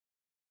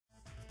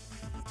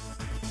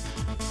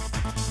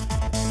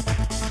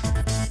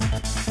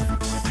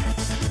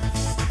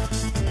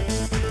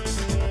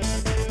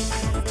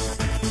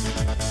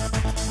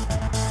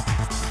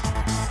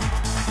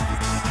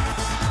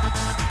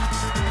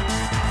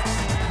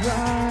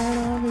dried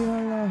up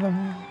your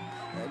love,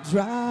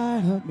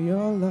 dried up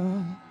your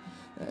love,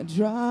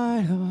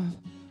 dried up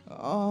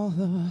all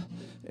of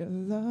your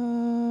love.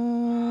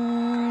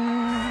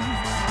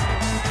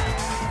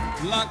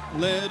 Block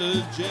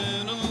letter,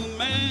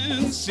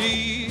 gentlemen,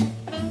 see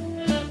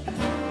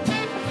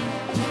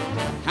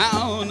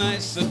how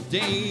nice a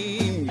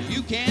dame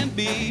you can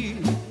be.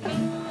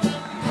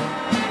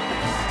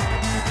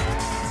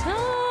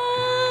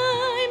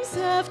 Times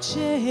have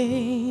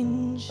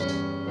changed,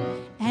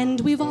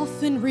 and we've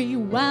often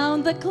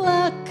rewound the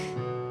clock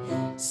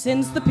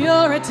since the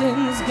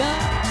Puritans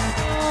got.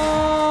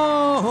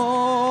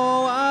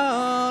 Oh,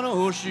 I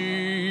know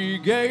she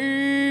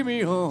gave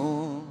me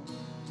all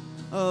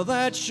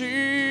that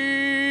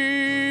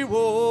she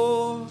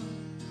wore.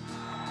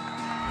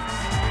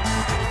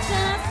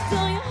 Just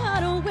stole your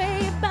heart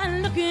away by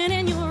looking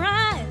in your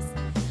eyes.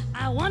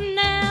 I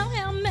wonder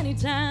how many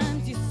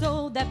times you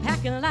sold that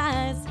pack of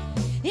lies.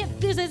 If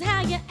this is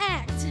how you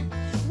act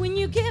when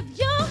you give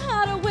your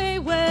heart away,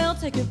 well,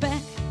 take it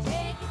back.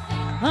 Take it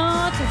back.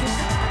 Oh, take it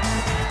back.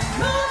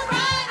 Move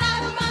right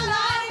out of my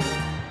life.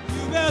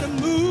 You better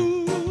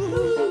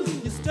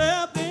move. You're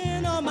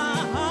stepping on my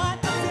heart.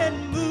 I said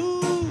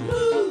move.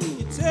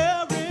 You're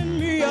tearing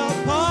me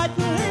apart.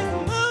 Please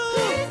move.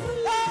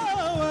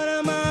 Oh, what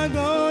am I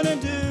gonna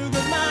do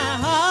with my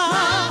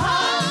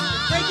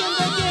heart?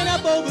 Breaking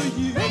up over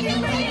you.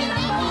 Breaking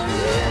up over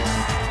you.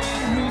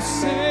 When you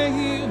say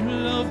you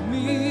love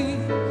me,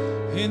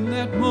 in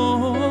that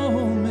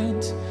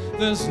moment,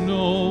 there's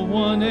no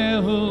one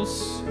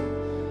else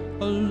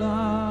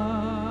alive.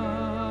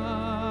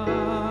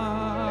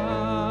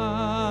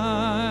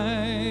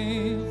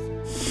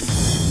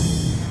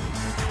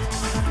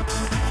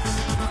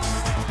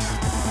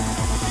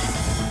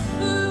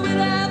 Who would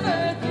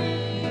ever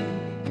think?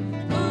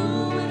 Who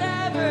would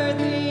ever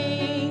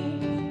think?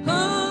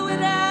 Who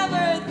would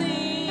ever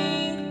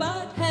think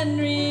but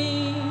Henry?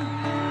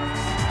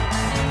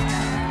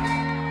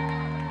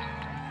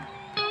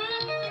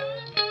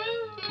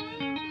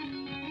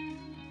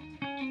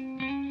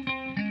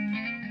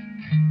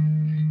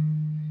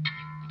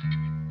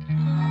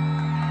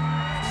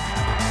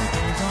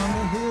 On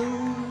the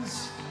hills,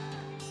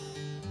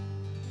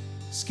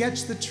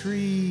 sketch the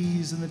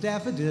trees and the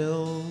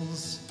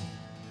daffodils,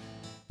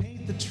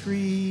 paint the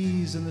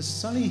trees and the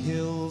sunny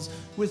hills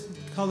with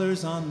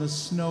colors on the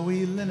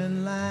snowy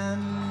linen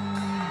land.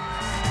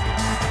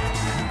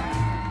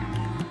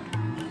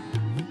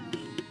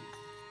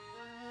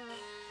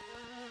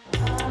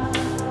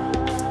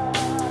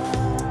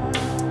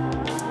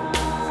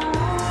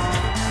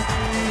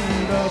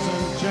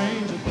 Doesn't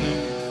change a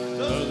thing,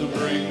 doesn't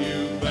bring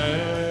you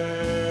back.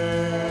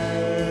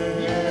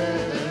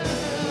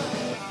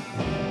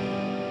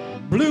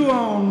 Blue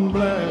on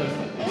black.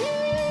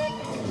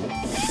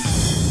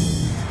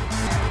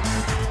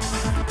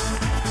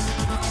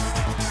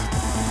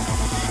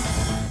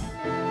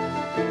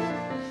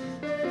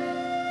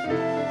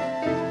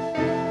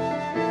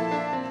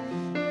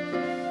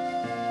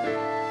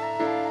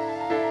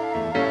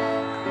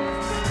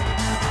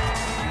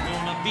 I'm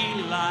gonna be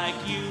like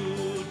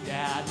you,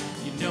 Dad.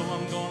 You know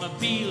I'm gonna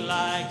be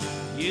like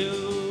you.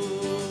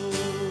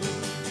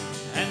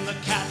 And the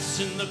cat's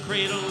in the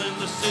cradle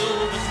and the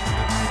silver.